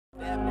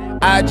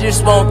I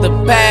just want the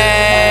paper,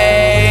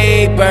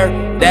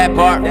 that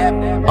part.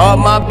 All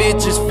my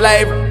bitches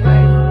flavor,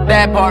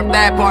 that part,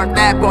 that part,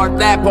 that part,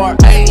 that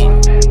part. Hey.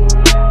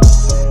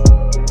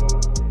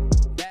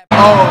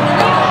 Oh.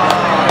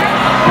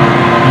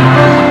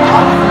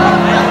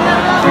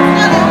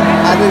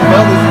 I didn't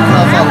know this until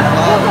I was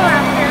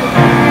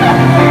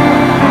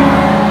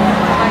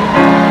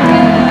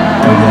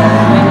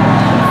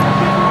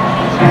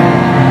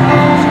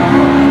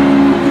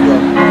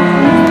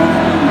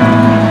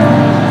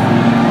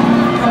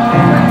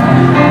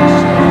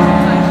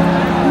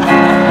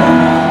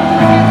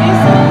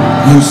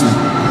Houston.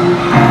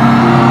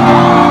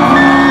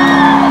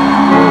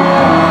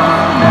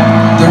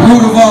 The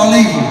root of all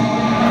evil.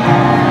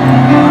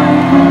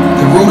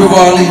 The root of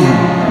all evil.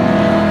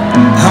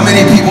 How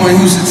many people in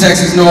Houston,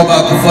 Texas know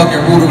about the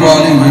fucking root of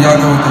all evil? Y'all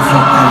know what the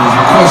fuck that is.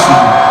 Of course you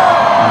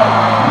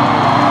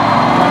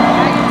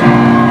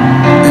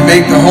do. It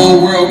make the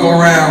whole world go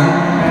round.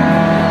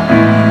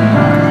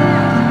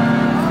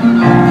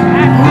 I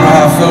don't know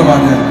how I feel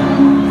about that,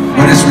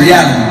 but it's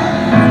reality.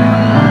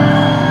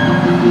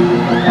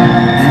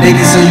 Make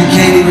it so you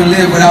can't even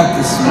live without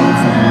this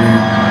motherfucker.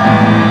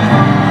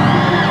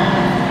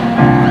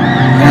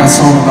 I got a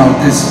song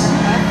about this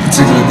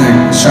particular thing.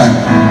 Let's try it.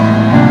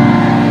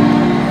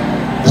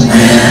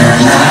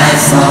 Will I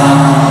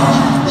fall?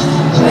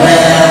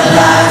 Will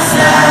I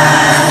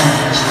fly?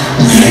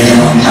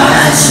 Heal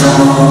my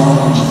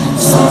soul,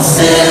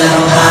 fulfill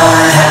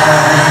my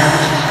heart,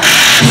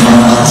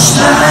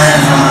 cross my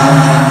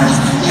heart,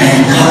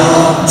 and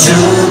hope to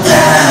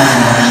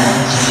die.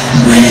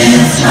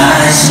 With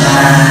my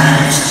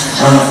slice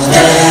of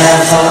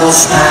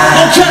devil's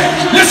pie. Okay,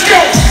 let's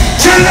go!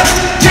 Turn up,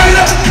 turn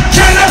up,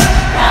 turn up!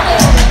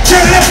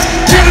 Turn up,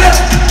 turn up,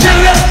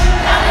 turn up!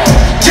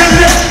 Turn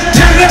up,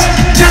 turn up,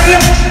 turn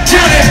up!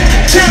 Turn it,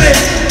 turn it,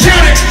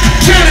 turn it,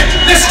 turn it!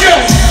 Let's go!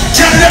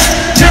 Turn up,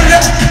 turn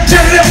up,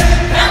 turn up!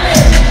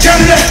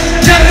 Turn up,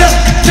 turn up,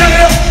 turn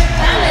up!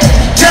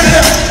 Turn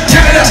up,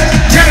 turn up,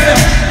 turn up,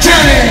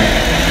 turn it!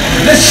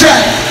 Let's try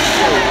it!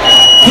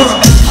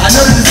 I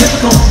know that it's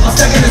difficult. I'm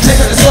stuck in the tank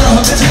of the sort of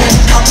habitual.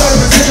 I'm not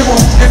invisible.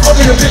 They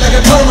fucking a bit like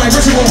a part of my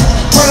ritual.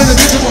 Part of the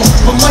visual.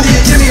 But money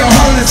and Jimmy are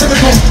harder than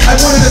typical. I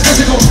wanted the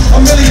physical.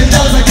 $1 million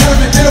like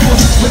counterfeit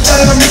edibles. Without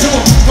it I'm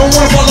miserable. Don't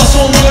wanna fall off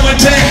so I'm rolling my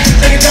bag.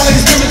 Take it down like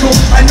it's biblical.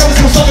 I know it's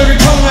gonna solve every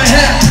problem I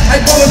have. I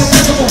follow the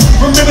principle.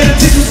 Remember the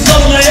teachers is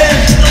all in my head.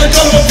 Not like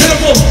all of a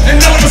pitiful. And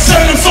all of a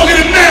sudden I'm soaking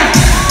it now.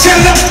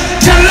 Turn up,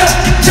 turn up,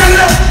 turn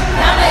up.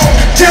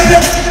 Turn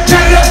up,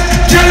 turn up,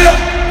 turn up.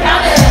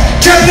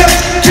 Turn up,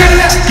 turn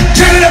up,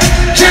 turn up,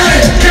 turn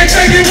it. Can't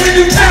take it when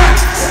you die.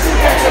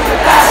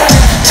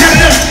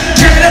 Turn up,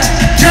 turn up,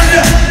 turn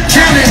up,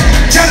 turn it.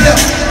 Turn up,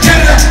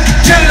 turn up,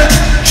 turn up,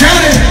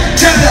 turn it.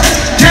 Turn up,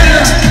 turn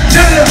up,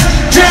 turn up,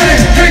 turn it.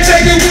 Can't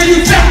take it when you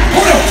die.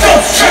 Hold up, go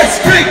straight.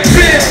 Big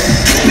pill,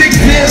 big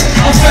pill.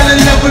 I fell in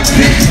love with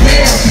big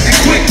pills and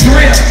quick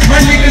drill. My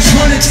niggas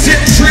running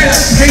tip drill.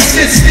 They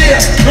sit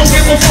still, don't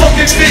give a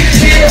fucking big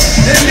kill.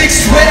 They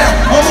mix well.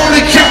 I'm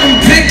only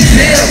counting big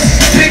pills.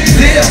 Big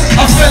deal,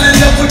 I fell in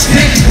love with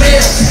big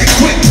wheels and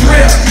quick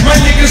drill. My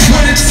niggas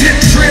running tip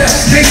drill.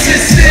 They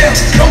sit still,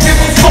 don't give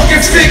a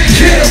fucking big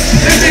kill.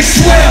 And they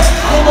swear,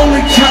 I'm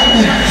only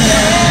counting.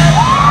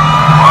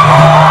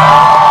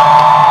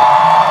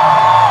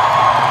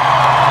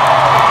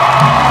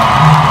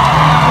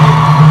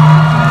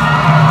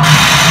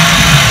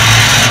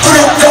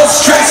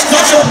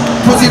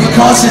 Pussy for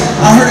caution.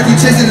 I heard if you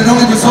chase it, it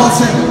only results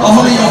in a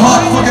hole in your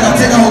heart. Fuck it, I'll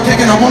take a whole cake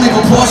and I won't leave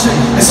a portion.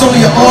 It's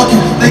only an organ.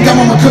 They got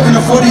mama cooking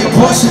a 40 a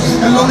portion.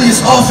 And lonely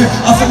is often.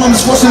 I feel my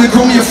misfortune and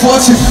grow me a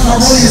fortune. My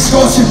rolling is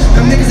scorching.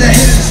 Them niggas that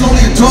hate it is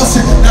slowly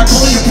endorsing. Not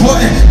only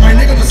important. My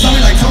nigga was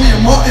something like Tony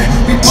and Martin.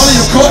 We bully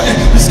your courting.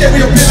 You scare me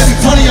a bit like we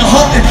Tony and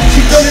Harton.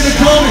 She done it in the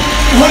garment.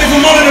 Honey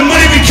from all of the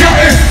money we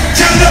counting.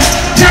 Turn it up,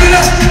 turn it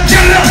up,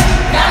 turn it up.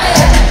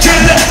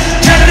 Turn it up,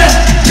 turn it up,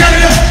 turn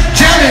it up.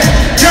 Turn it,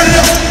 turn it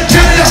up,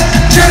 turn it up,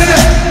 turn it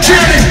up,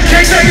 turn it.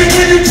 Can't take it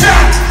when you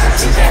die.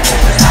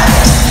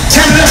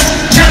 Turn it up,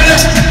 turn it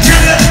up,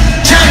 turn it up,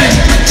 turn it.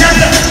 Turn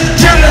it up,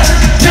 turn it up,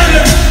 turn it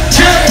up,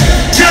 turn it.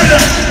 Turn it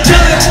up,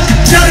 turn it up,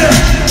 turn it up,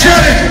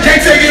 turn it.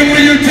 Can't take it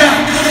when you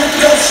die.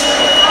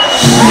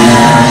 Will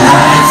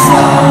I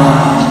fall?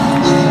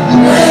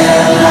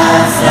 Will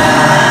I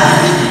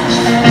fly?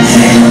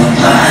 Heal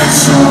my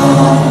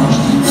soul,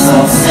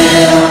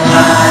 fulfill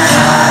my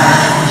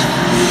heart,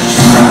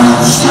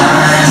 cross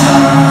my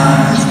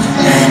heart,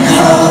 and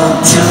hope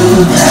to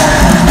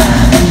die.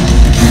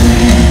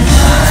 With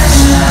my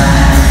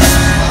slice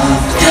of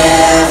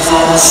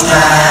devil's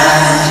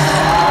pie.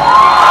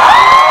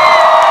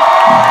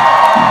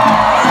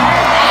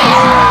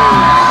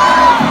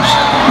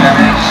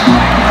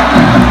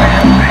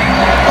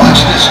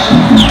 Watch this.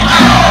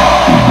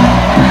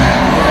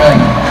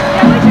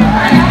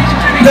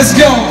 Let's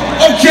go.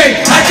 Okay,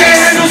 I can't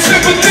handle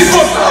sympathy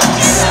for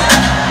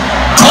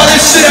all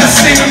this shit I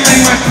seen to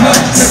make my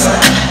blood tip.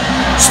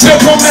 Still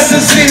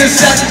promethazine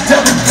inside the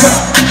double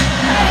cup.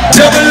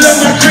 Double up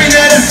my green,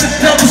 that's a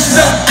double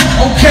stuff.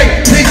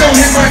 Okay, please don't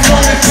hit my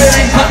phone if it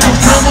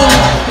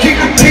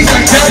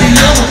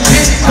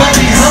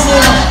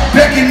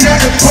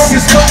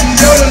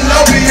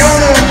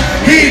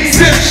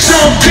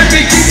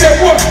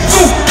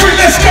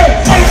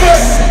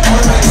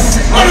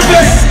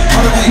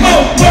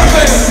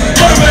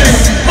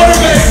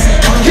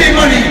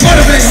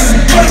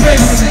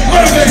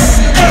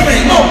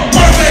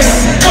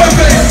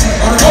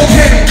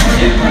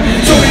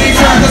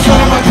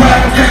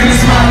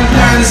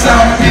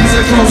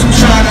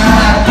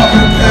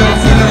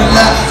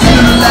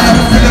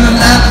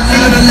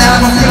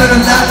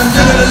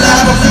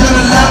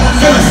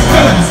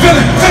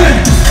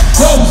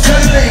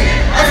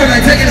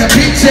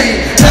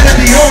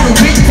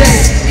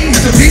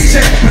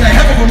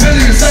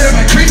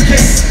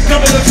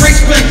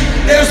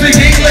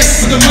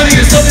But the money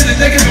is something that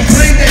they can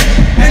complain that.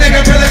 And I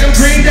got bread like I'm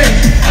Green Day.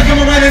 I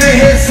come around in their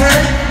heads turn.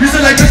 Used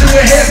to like bitches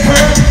with heads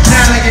perm.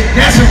 Now I like it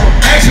natural,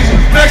 actual,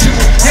 factual,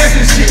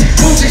 dancing shit.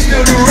 Gucci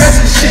still the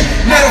rest of shit.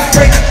 Not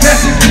afraid,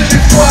 messages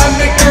before I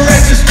make the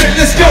rest of spit.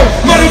 Let's go,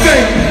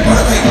 motivate,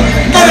 motivate,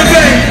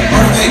 motivate,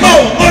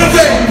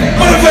 motivate,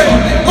 motivate,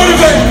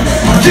 motivate.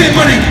 Get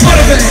money,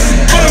 motivate,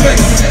 motivate,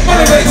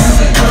 motivate,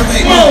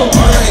 more,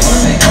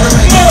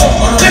 more.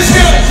 Let's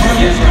go.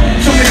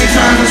 Too many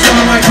times I'm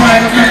showing my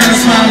pride. I'm trying to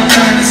smile, I'm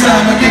trying to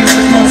smile. My niggas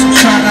are close, I'm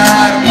trying to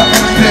hide. I'm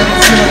popping the pill,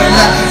 I'm feeling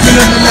alive,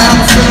 feeling alive,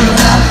 I'm feeling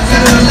alive,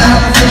 feeling alive,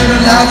 I'm feeling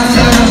alive, I'm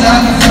feeling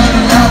alive, I'm feeling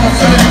alive, I'm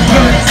feeling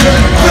good,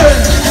 feeling good.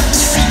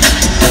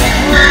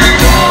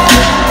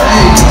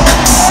 Hey,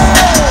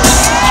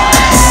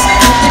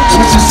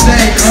 what you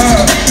say,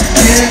 girl?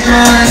 Get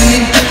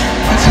money.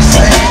 What you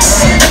say, girl?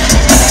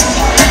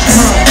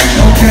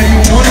 Okay,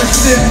 you wanna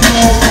sit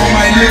low on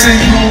my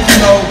living room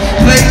flow?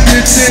 Play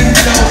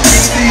Nintendo,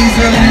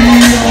 Caesar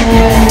Leo.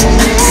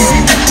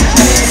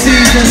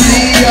 Caesar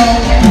Leo.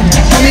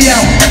 Help me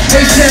out,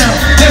 face down,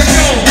 let's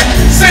go.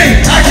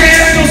 Sing, I can't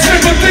have no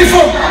sympathy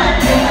for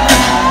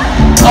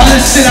all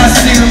this shit I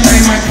seen them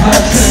make my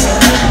blood.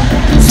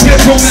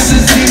 Skip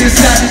promethazine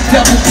inside the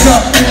double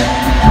cup.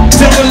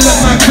 Double up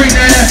my green,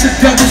 now that's a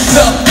double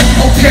suck.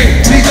 Okay,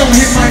 please don't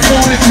hit my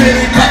phone if it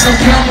ain't got no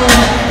camera.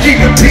 Keep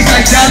the peace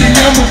like Dolly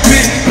Number,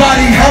 big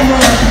body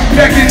Hummer.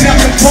 Backing up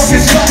and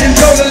talking something,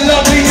 though the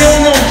lovely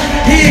no.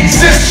 He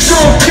exists,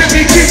 sure, give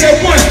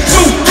that 1, 2,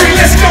 3,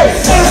 let's go.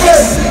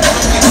 Motivate,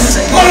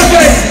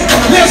 motivate,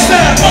 left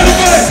side,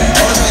 motivate,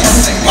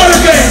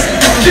 motivate,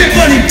 get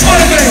money,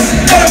 motivate,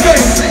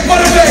 motivate,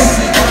 motivate,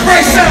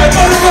 right side,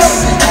 motivate,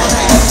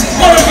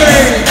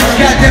 motivate.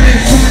 God damn it,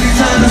 too many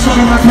times I'm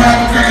showing my pride,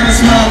 I'm cracking a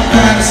smile, I'm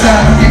trying to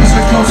side. I'm keeping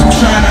so close, I'm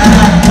trying to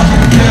hide. I'm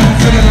fucking the pill, I'm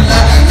feeling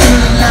alive,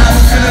 feeling alive,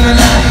 I'm feeling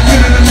alive,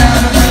 feeling alive,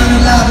 I'm feeling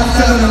alive, I'm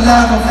feeling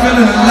alive, I'm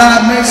feeling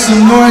alive. Make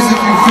some noise if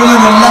you're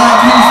feeling alive,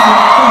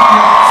 Houston.